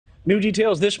New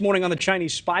details this morning on the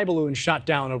Chinese spy balloon shot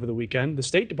down over the weekend. The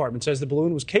State Department says the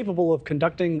balloon was capable of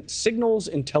conducting signals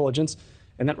intelligence,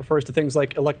 and that refers to things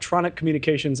like electronic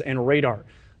communications and radar.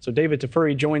 So David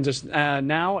Tafuri joins us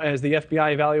now as the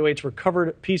FBI evaluates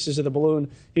recovered pieces of the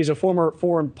balloon. He's a former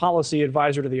foreign policy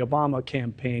advisor to the Obama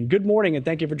campaign. Good morning, and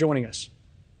thank you for joining us.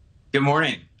 Good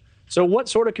morning. So what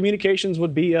sort of communications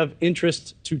would be of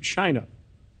interest to China?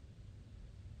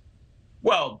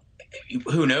 Well,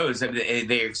 who knows?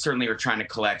 They certainly are trying to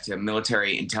collect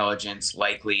military intelligence,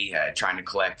 likely trying to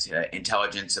collect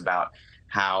intelligence about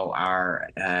how our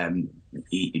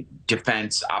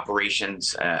defense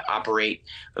operations operate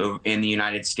in the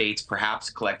United States, perhaps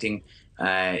collecting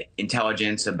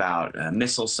intelligence about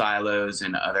missile silos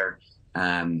and other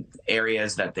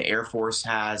areas that the Air Force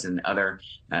has and other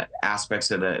aspects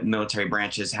of the military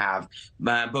branches have.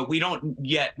 But we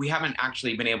haven't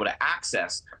actually been able to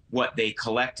access what they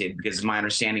collected, because my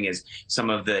understanding is some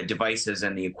of the devices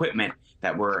and the equipment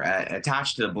that were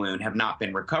attached to the balloon have not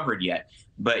been recovered yet.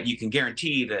 But you can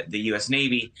guarantee that the U.S.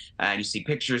 Navy, and you see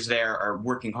pictures there, are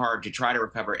working hard to try to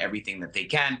recover everything that they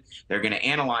can. They're going to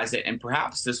analyze it, and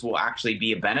perhaps this will actually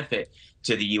be a benefit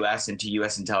to the U.S. and to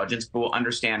U.S. intelligence, but we'll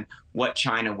understand what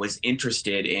China was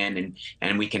interested in,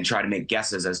 and we can try to make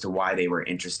guesses as to why they were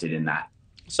interested in that.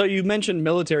 So you mentioned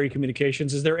military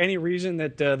communications. Is there any reason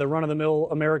that the run-of-the-mill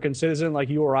American citizen like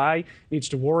you or I needs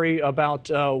to worry about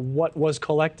what was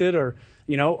collected, or,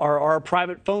 you know, our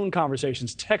private phone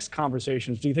conversations, text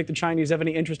conversations? Do you think the Chinese have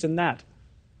any interest in that?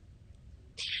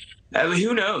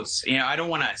 Who knows? You know, I don't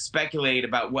want to speculate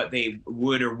about what they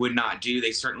would or would not do.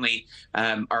 They certainly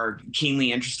are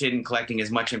keenly interested in collecting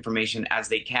as much information as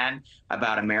they can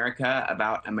about America,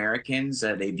 about Americans.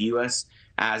 They view us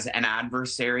as an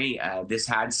adversary. This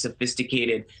had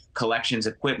sophisticated collections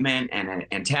equipment and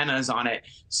antennas on it.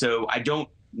 So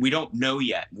we don't know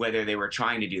yet whether they were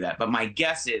trying to do that. But my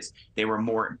guess is they were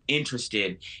more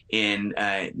interested in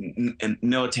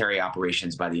military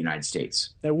operations by the United States.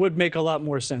 That would make a lot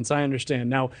more sense. I understand.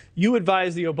 Now, you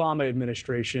advise the Obama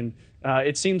administration.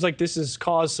 It seems like this has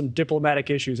caused some diplomatic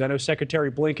issues. I know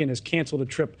Secretary Blinken has canceled a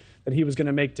trip that he was going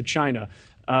to make to China.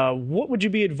 What would you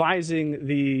be advising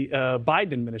the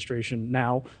Biden administration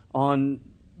now on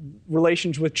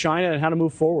relations with China and how to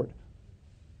move forward?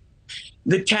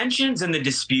 The tensions and the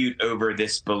dispute over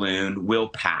this balloon will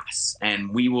pass, and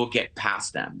we will get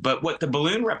past them. But what the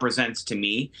balloon represents to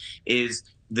me is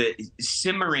the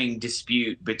simmering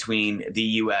dispute between the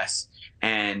U.S.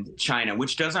 and China,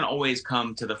 which doesn't always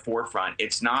come to the forefront.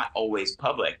 It's not always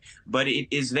public, but it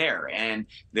is there. And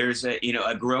there's a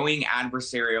growing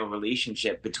adversarial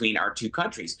relationship between our two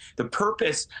countries. The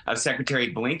purpose of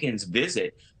Secretary Blinken's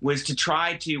visit was to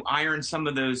try to iron some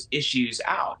of those issues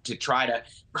out, to try to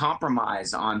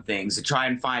compromise on things, to try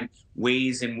and find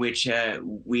ways in which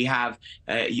we have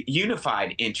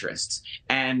unified interests.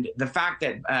 And the fact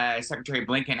that Secretary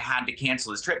Blinken had to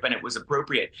cancel his trip, and it was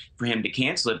appropriate for him to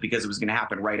cancel it because it was going to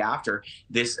happen right after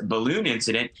this balloon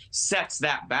incident, sets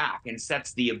that back and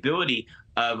sets the ability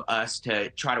of us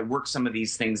to try to work some of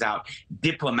these things out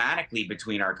diplomatically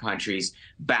between our countries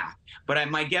back. But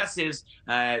my guess is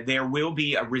there will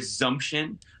be a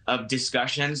resumption of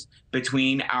discussions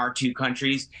between our two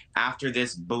countries after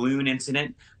this balloon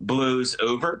incident blows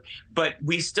over. But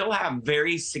we still have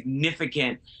very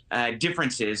significant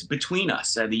differences between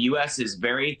us. The U.S. is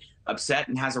very upset,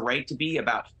 and has a right to be,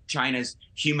 about China's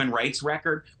human rights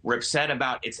record. We're upset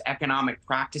about its economic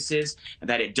practices,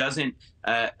 that it doesn't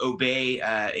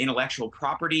obey intellectual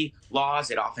property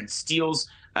laws. It often steals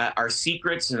our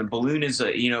secrets, and a balloon is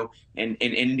an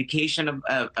indication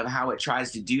of how it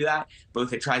tries to do that.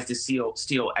 Both it tries to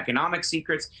steal economic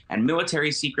secrets and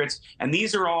military secrets, and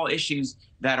these are all issues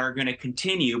that are going to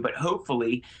continue. But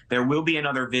hopefully there will be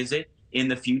another visit in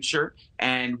the future,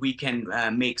 and we can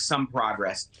make some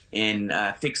progress in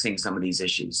fixing some of these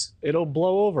issues. It'll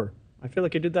blow over. I feel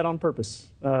like you did that on purpose.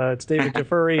 It's David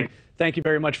Tafuri. Thank you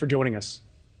very much for joining us.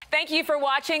 Thank you for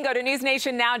watching. Go to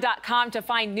newsnationnow.com to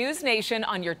find NewsNation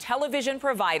on your television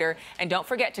provider. And don't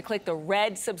forget to click the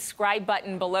red subscribe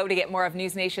button below to get more of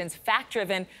NewsNation's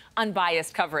fact-driven,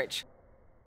 unbiased coverage.